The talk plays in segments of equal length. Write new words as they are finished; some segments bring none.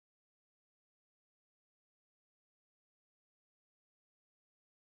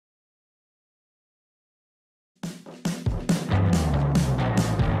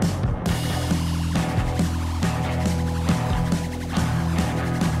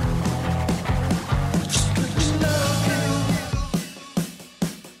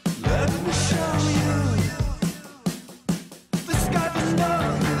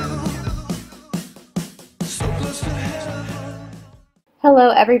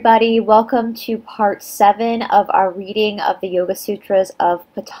Hello everybody, welcome to part 7 of our reading of the Yoga Sutras of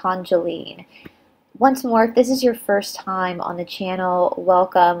Patanjali. Once more, if this is your first time on the channel,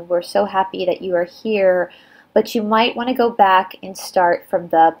 welcome. We're so happy that you are here, but you might want to go back and start from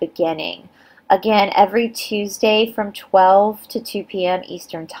the beginning. Again, every Tuesday from 12 to 2 p.m.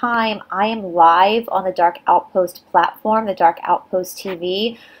 Eastern Time, I am live on the Dark Outpost platform, the Dark Outpost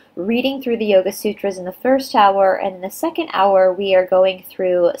TV, reading through the Yoga Sutras in the first hour, and in the second hour we are going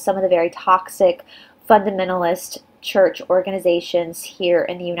through some of the very toxic fundamentalist church organizations here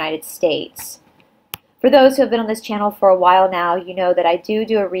in the United States. For those who have been on this channel for a while now, you know that I do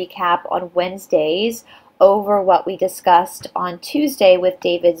a recap on Wednesdays over what we discussed on Tuesday with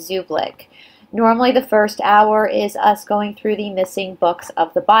David Zublik. Normally the first hour is us going through the missing books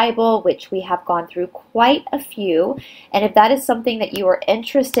of the Bible, which we have gone through quite a few. And if that is something that you are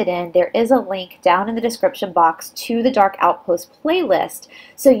interested in, there is a link down in the description box to the Dark Outpost playlist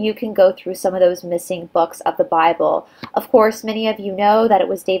so you can go through some of those missing books of the Bible. Of course, many of you know that it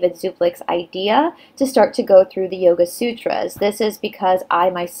was David Zublik's idea to start to go through the Yoga Sutras. This is because I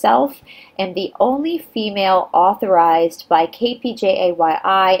myself am the only female authorized by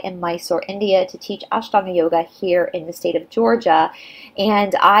KPJAYI in Mysore, India, to teach Ashtanga Yoga here in the state of Georgia.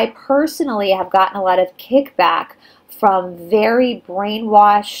 And I personally have gotten a lot of kickback from very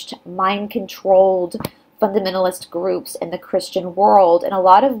brainwashed, mind-controlled fundamentalist groups in the Christian world, and a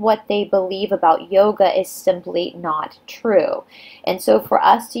lot of what they believe about yoga is simply not true. And so for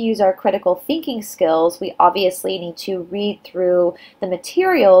us to use our critical thinking skills, we obviously need to read through the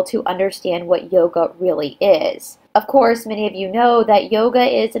material to understand what yoga really is. Of course, many of you know that yoga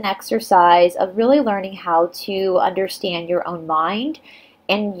is an exercise of really learning how to understand your own mind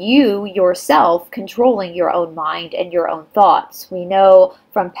and you yourself controlling your own mind and your own thoughts. We know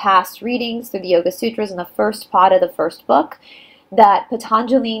from past readings through the Yoga Sutras in the first pada, the first book, that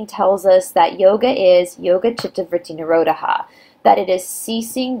Patanjali tells us that yoga is yoga chitta vritti nirodha, that it is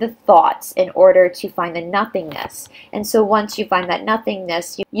ceasing the thoughts in order to find the nothingness. And so once you find that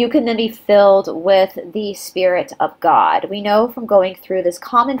nothingness, you can then be filled with the Spirit of God. We know from going through this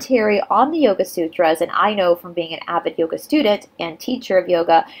commentary on the Yoga Sutras, and I know from being an avid yoga student and teacher of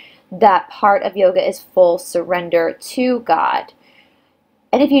yoga, that part of yoga is full surrender to God.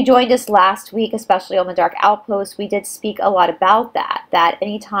 And if you joined us last week, especially on the Dark Outpost, we did speak a lot about that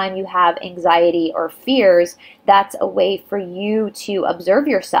anytime you have anxiety or fears, that's a way for you to observe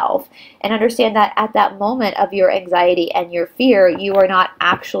yourself and understand that at that moment of your anxiety and your fear, you are not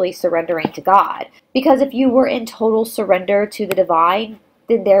actually surrendering to God. Because if you were in total surrender to the divine,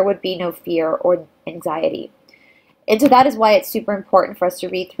 then there would be no fear or anxiety. And so that is why it's super important for us to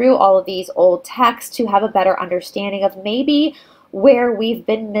read through all of these old texts to have a better understanding of maybe where we've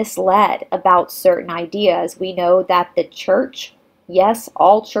been misled about certain ideas. We know that the church, yes,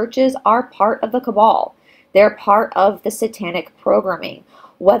 all churches are part of the cabal. They're part of the satanic programming,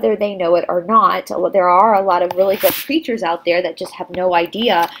 whether they know it or not. There are a lot of really good preachers out there that just have no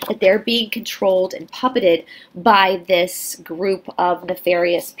idea that they're being controlled and puppeted by this group of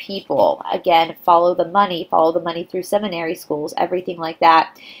nefarious people. Again, follow the money through seminary schools, everything like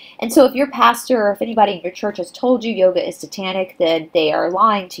that. And so if your pastor or if anybody in your church has told you yoga is satanic, then they are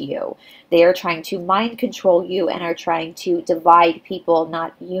lying to you. They are trying to mind control you and are trying to divide people,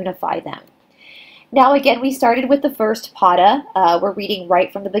 not unify them. Now again, we started with the first pada. We're reading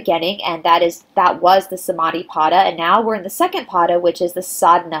right from the beginning, and that was the Samadhi pada, and now we're in the second pada, which is the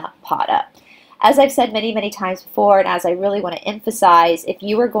Sadhana pada. As I've said many, many times before, and as I really want to emphasize, if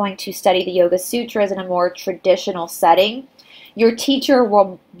you are going to study the Yoga Sutras in a more traditional setting, your teacher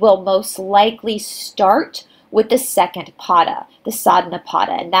will most likely start with the second pada, the sadhana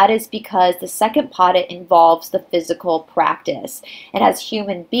pada, and that is because the second pada involves the physical practice. And as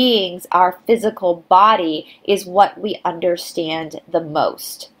human beings, our physical body is what we understand the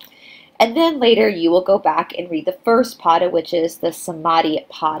most. And then later you will go back and read the first pada, which is the Samadhi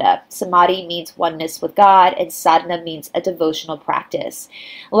pada. Samadhi means oneness with God, and sadhana means a devotional practice.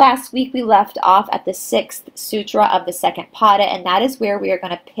 Last week we left off at the 6th sutra of the second pada, and that is where we are going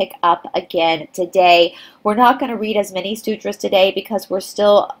to pick up again today. We're not going to read as many sutras today because we're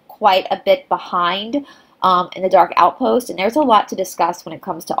still quite a bit behind in the Dark Outpost, and there's a lot to discuss when it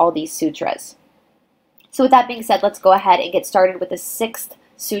comes to all these sutras. So with that being said, let's go ahead and get started with the 6th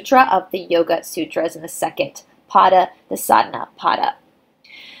Sutra of the Yoga Sutras in the second pada, the Sadhana pada.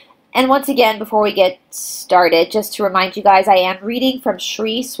 And once again, before we get started, just to remind you guys, I am reading from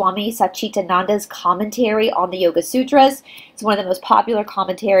Sri Swami Satchitananda's commentary on the Yoga Sutras. It's one of the most popular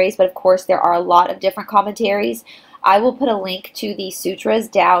commentaries, but of course there are a lot of different commentaries. I will put a link to the sutras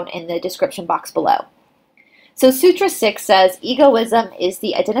down in the description box below. So Sutra 6 says, egoism is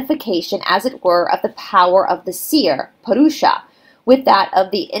the identification, as it were, of the power of the seer, Purusha, with that of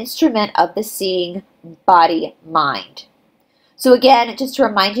the instrument of the seeing body, mind. So again, just to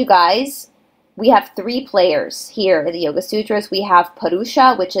remind you guys, we have three players here in the Yoga Sutras. We have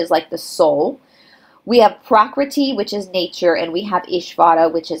Purusha, which is like the soul. We have Prakriti, which is nature, and we have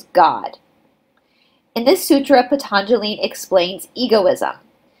Ishvara, which is God. In this sutra, Patanjali explains egoism.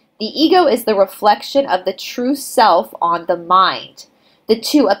 The ego is the reflection of the true self on the mind. The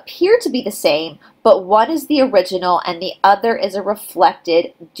two appear to be the same, but one is the original and the other is a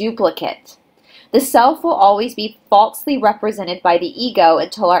reflected duplicate. The self will always be falsely represented by the ego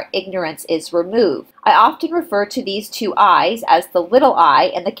until our ignorance is removed. I often refer to these two I's as the little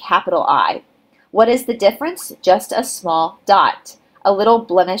I and the capital I. What is the difference? Just a small dot, a little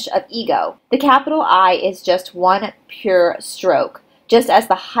blemish of ego. The capital I is just one pure stroke, just as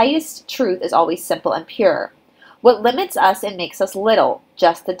the highest truth is always simple and pure. What limits us and makes us little?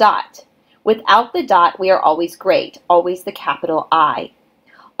 Just the dot. Without the dot, we are always great, always the capital I.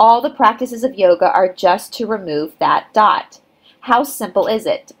 All the practices of yoga are just to remove that dot. How simple is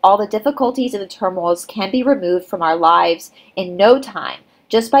it? All the difficulties and the turmoils can be removed from our lives in no time,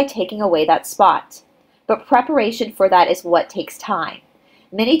 just by taking away that spot. But preparation for that is what takes time.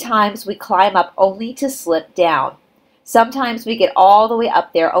 Many times we climb up only to slip down. Sometimes we get all the way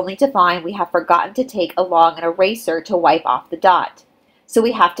up there only to find we have forgotten to take along an eraser to wipe off the dot. So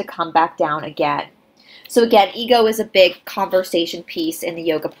we have to come back down again. So again, ego is a big conversation piece in the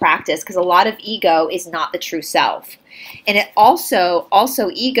yoga practice because a lot of ego is not the true self. And it also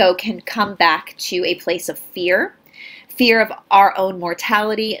ego can come back to a place of fear. Fear of our own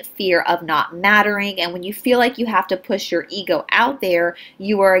mortality, fear of not mattering, and when you feel like you have to push your ego out there,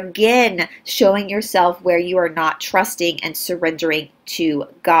 you are again showing yourself where you are not trusting and surrendering to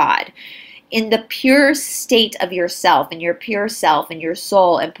God. In the pure state of yourself, in your pure self, in your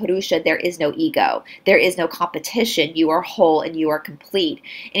soul and Purusha, there is no ego. There is no competition. You are whole and you are complete.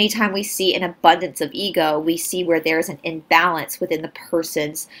 Anytime we see an abundance of ego, we see where there is an imbalance within the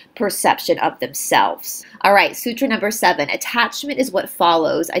person's perception of themselves. All right, Sutra number 7. Attachment is what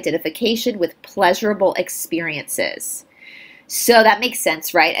follows identification with pleasurable experiences. So that makes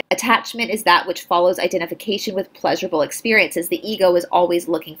sense, right? Attachment is that which follows identification with pleasurable experiences. The ego is always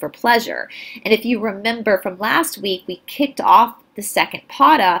looking for pleasure. And if you remember from last week, we kicked off the second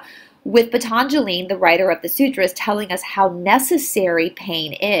pada with Patanjali, the writer of the sutras, telling us how necessary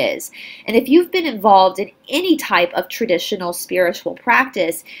pain is. And if you've been involved in any type of traditional spiritual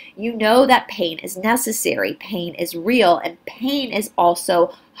practice, you know that pain is necessary, pain is real, and pain is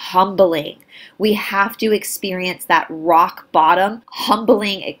also humbling. We have to experience that rock bottom,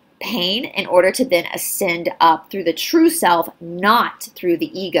 humbling pain in order to then ascend up through the true self, not through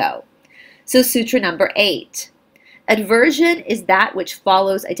the ego. So Sutra number 8. Aversion is that which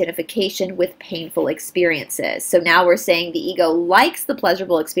follows identification with painful experiences. So now we're saying the ego likes the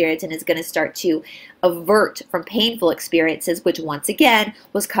pleasurable experience and is going to start to avert from painful experiences, which once again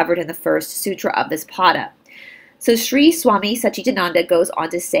was covered in the first sutra of this pada. So Sri Swami Satchidananda goes on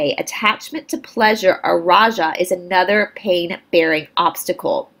to say, attachment to pleasure, a raja, is another pain-bearing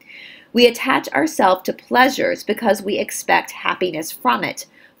obstacle. We attach ourselves to pleasures because we expect happiness from it,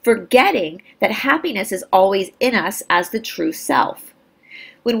 forgetting that happiness is always in us as the true self.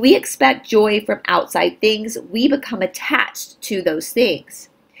 When we expect joy from outside things, we become attached to those things.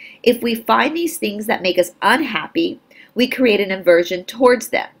 If we find these things that make us unhappy, we create an aversion towards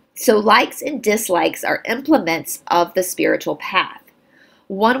them. So likes and dislikes are implements of the spiritual path.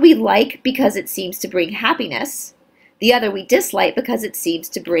 One we like because it seems to bring happiness. The other we dislike because it seems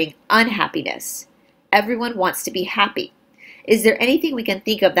to bring unhappiness. Everyone wants to be happy. Is there anything we can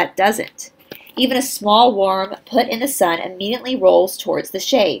think of that doesn't? Even a small worm put in the sun immediately rolls towards the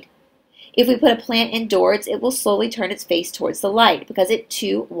shade. If we put a plant indoors, it will slowly turn its face towards the light because it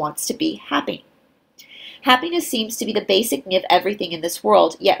too wants to be happy. Happiness seems to be the basic need of everything in this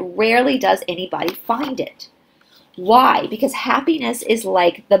world, yet rarely does anybody find it. Why? Because happiness is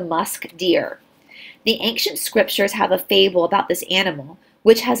like the musk deer. The ancient scriptures have a fable about this animal,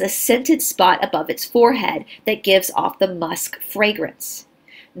 which has a scented spot above its forehead that gives off the musk fragrance.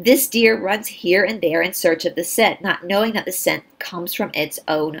 This deer runs here and there in search of the scent, not knowing that the scent comes from its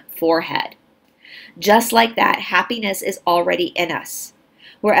own forehead. Just like that, happiness is already in us.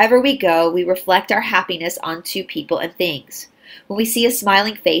 Wherever we go, we reflect our happiness onto people and things. When we see a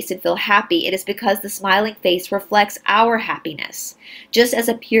smiling face and feel happy, it is because the smiling face reflects our happiness. Just as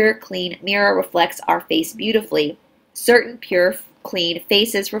a pure, clean mirror reflects our face beautifully, certain pure, clean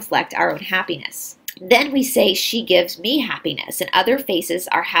faces reflect our own happiness. Then we say, she gives me happiness. In other faces,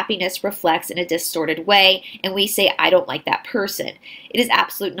 our happiness reflects in a distorted way, and we say, I don't like that person. It is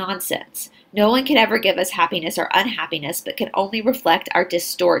absolute nonsense. No one can ever give us happiness or unhappiness, but can only reflect or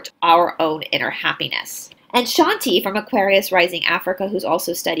distort our own inner happiness. And Shanti from Aquarius Rising Africa, who's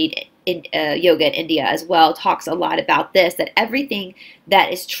also studied in yoga in India as well, talks a lot about this, that everything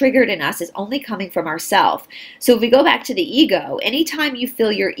that is triggered in us is only coming from ourselves. So if we go back to the ego, anytime you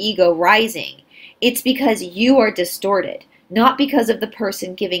feel your ego rising, it's because you are distorted, not because of the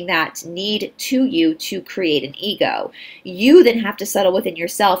person giving that need to you to create an ego. You then have to settle within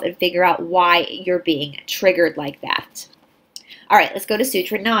yourself and figure out why you're being triggered like that. All right, let's go to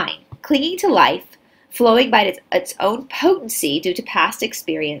Sutra 9. Clinging to life, flowing by its own potency due to past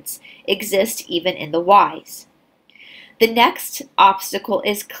experience, exists even in the wise. The next obstacle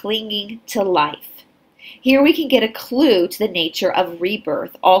is clinging to life. Here we can get a clue to the nature of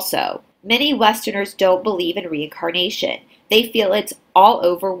rebirth also. Many Westerners don't believe in reincarnation. They feel it's all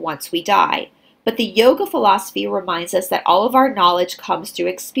over once we die. But the yoga philosophy reminds us that all of our knowledge comes through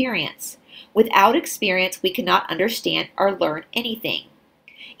experience. Without experience, we cannot understand or learn anything.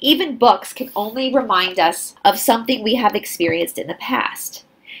 Even books can only remind us of something we have experienced in the past.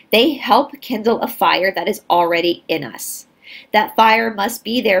 They help kindle a fire that is already in us. That fire must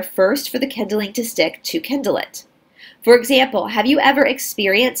be there first for the kindling to stick to kindle it. For example, have you ever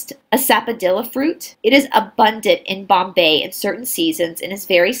experienced a sapodilla fruit? It is abundant in Bombay in certain seasons and is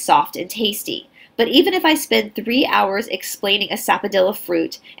very soft and tasty. But even if I spend 3 hours explaining a sapodilla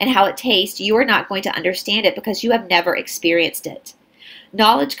fruit and how it tastes, you are not going to understand it because you have never experienced it.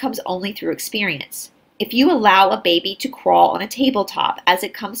 Knowledge comes only through experience. If you allow a baby to crawl on a tabletop as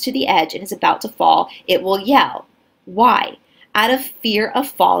it comes to the edge and is about to fall, it will yell. Why? Out of fear of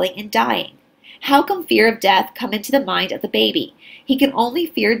falling and dying. How can fear of death come into the mind of the baby? He can only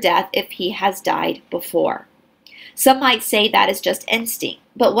fear death if he has died before. Some might say that is just instinct,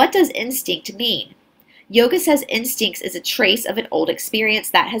 but what does instinct mean? Yoga says instincts is a trace of an old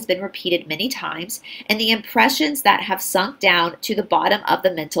experience that has been repeated many times and the impressions that have sunk down to the bottom of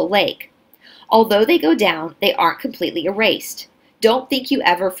the mental lake. Although they go down, they aren't completely erased. Don't think you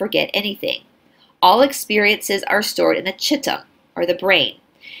ever forget anything. All experiences are stored in the chittam, or the brain.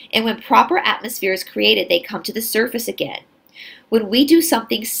 And when proper atmosphere is created, they come to the surface again. When we do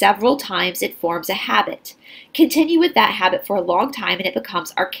something several times, it forms a habit. Continue with that habit for a long time and it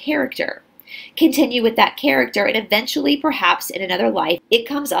becomes our character. Continue with that character and eventually, perhaps in another life, it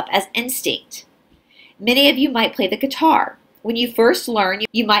comes up as instinct. Many of you might play the guitar. When you first learn,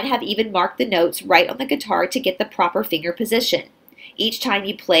 you might have even marked the notes right on the guitar to get the proper finger position. Each time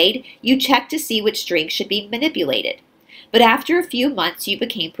you played, you checked to see which strings should be manipulated. But after a few months, you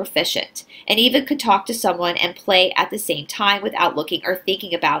became proficient, and even could talk to someone and play at the same time without looking or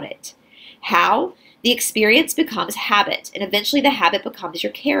thinking about it. How? The experience becomes habit, and eventually the habit becomes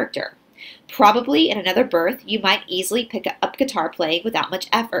your character. Probably in another birth, you might easily pick up guitar playing without much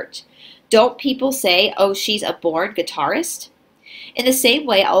effort. Don't people say, oh, she's a born guitarist? In the same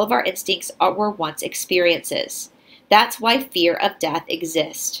way, all of our instincts were once experiences. That's why fear of death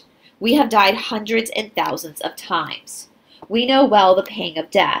exists. We have died hundreds and thousands of times. We know well the pang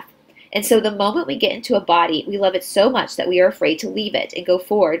of death. And so the moment we get into a body, we love it so much that we are afraid to leave it and go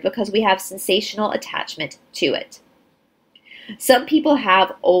forward because we have sensational attachment to it. Some people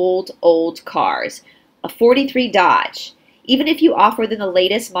have old cars, a 43 Dodge. Even if you offer them the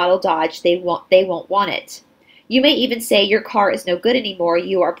latest model Dodge, they won't want it. You may even say your car is no good anymore.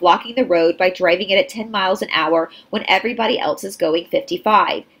 You are blocking the road by driving it at 10 miles an hour when everybody else is going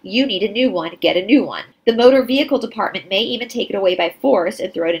 55. You need a new one. Get a new one. The motor vehicle department may even take it away by force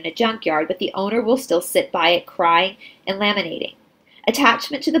and throw it in a junkyard, but the owner will still sit by it crying and laminating.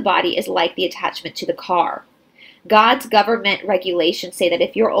 Attachment to the body is like the attachment to the car. God's government regulations say that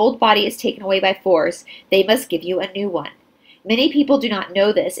if your old body is taken away by force, they must give you a new one. Many people do not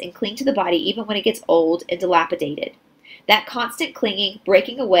know this and cling to the body even when it gets old and dilapidated. That constant clinging,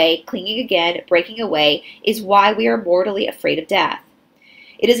 breaking away, clinging again, breaking away, is why we are mortally afraid of death.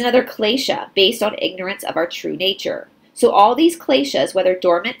 It is another klesha based on ignorance of our true nature. So all these kleshas, whether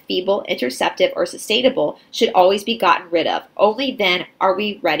dormant, feeble, interceptive, or sustainable, should always be gotten rid of. Only then are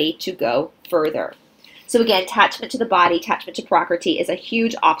we ready to go further. So again, attachment to the body, attachment to Prakriti is a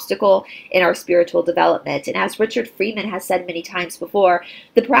huge obstacle in our spiritual development. And as Richard Freeman has said many times before,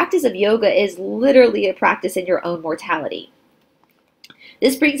 the practice of yoga is literally a practice in your own mortality.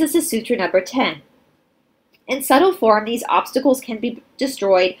 This brings us to Sutra number 10. In subtle form, these obstacles can be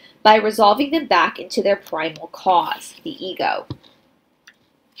destroyed by resolving them back into their primal cause, the ego.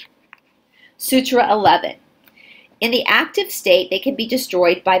 Sutra 11. In the active state, they can be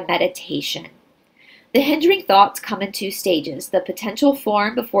destroyed by meditation. The hindering thoughts come in two stages: the potential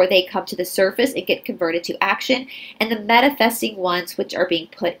form before they come to the surface and get converted to action, and the manifesting ones which are being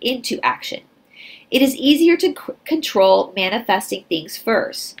put into action. It is easier to control manifesting things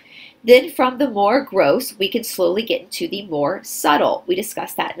first. Then from the more gross, we can slowly get into the more subtle. We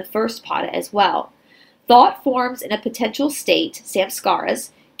discussed that in the first pada as well. Thought forms in a potential state,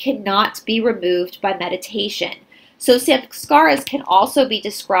 samskaras, cannot be removed by meditation. So samskaras can also be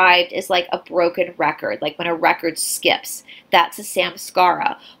described as like a broken record, like when a record skips. That's a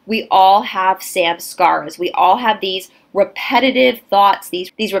samskara. We all have samskaras. We all have these repetitive thoughts,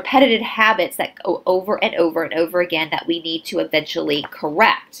 these repetitive habits that go over and over and over again that we need to eventually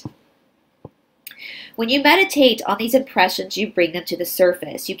correct. When you meditate on these impressions, you bring them to the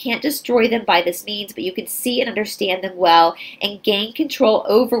surface. You can't destroy them by this means, but you can see and understand them well and gain control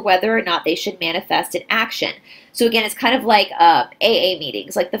over whether or not they should manifest in action. So again, it's kind of like AA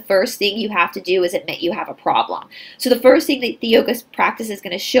meetings. Like the first thing you have to do is admit you have a problem. So the first thing that the yoga practice is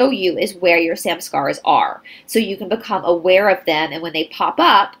going to show you is where your samskaras are. So you can become aware of them, and when they pop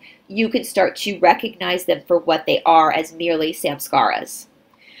up, you can start to recognize them for what they are, as merely samskaras.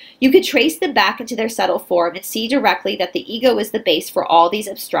 You can trace them back into their subtle form and see directly that the ego is the base for all these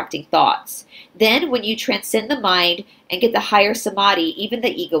obstructing thoughts. Then, when you transcend the mind and get the higher samadhi, even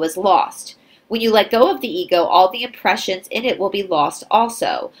the ego is lost. When you let go of the ego, all the impressions in it will be lost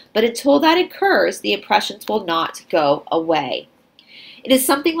also. But until that occurs, the impressions will not go away. It is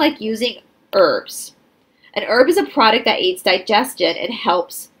something like using herbs. An herb is a product that aids digestion and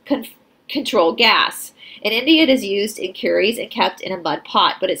helps control gas. In India, it is used in curries and kept in a mud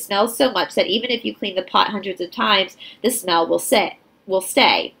pot, but it smells so much that even if you clean the pot hundreds of times, the smell will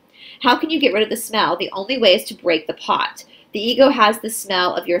stay. How can you get rid of the smell? The only way is to break the pot. The ego has the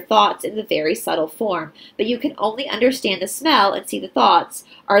smell of your thoughts in the very subtle form, but you can only understand the smell and see the thoughts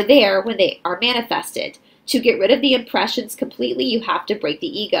are there when they are manifested. To get rid of the impressions completely, you have to break the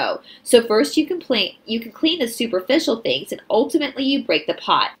ego. So first you can clean the superficial things, and ultimately you break the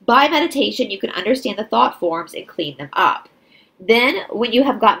pot. By meditation, you can understand the thought forms and clean them up. Then, when you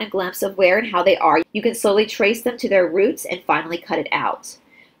have gotten a glimpse of where and how they are, you can slowly trace them to their roots and finally cut it out.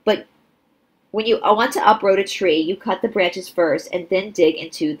 But when you want to uproot a tree, you cut the branches first and then dig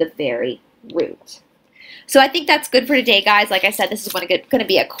into the very root. So I think that's good for today, guys. Like I said, this is going to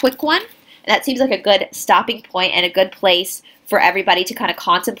be a quick one. And that seems like a good stopping point and a good place for everybody to kind of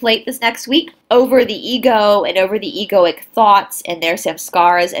contemplate this next week over the ego and over the egoic thoughts and their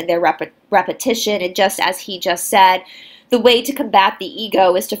samskaras and their repetition. And just as he just said, the way to combat the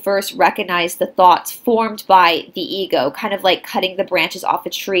ego is to first recognize the thoughts formed by the ego, kind of like cutting the branches off a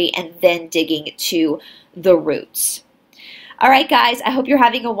tree and then digging to the roots. All right, guys, I hope you're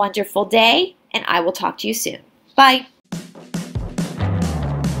having a wonderful day, and I will talk to you soon. Bye.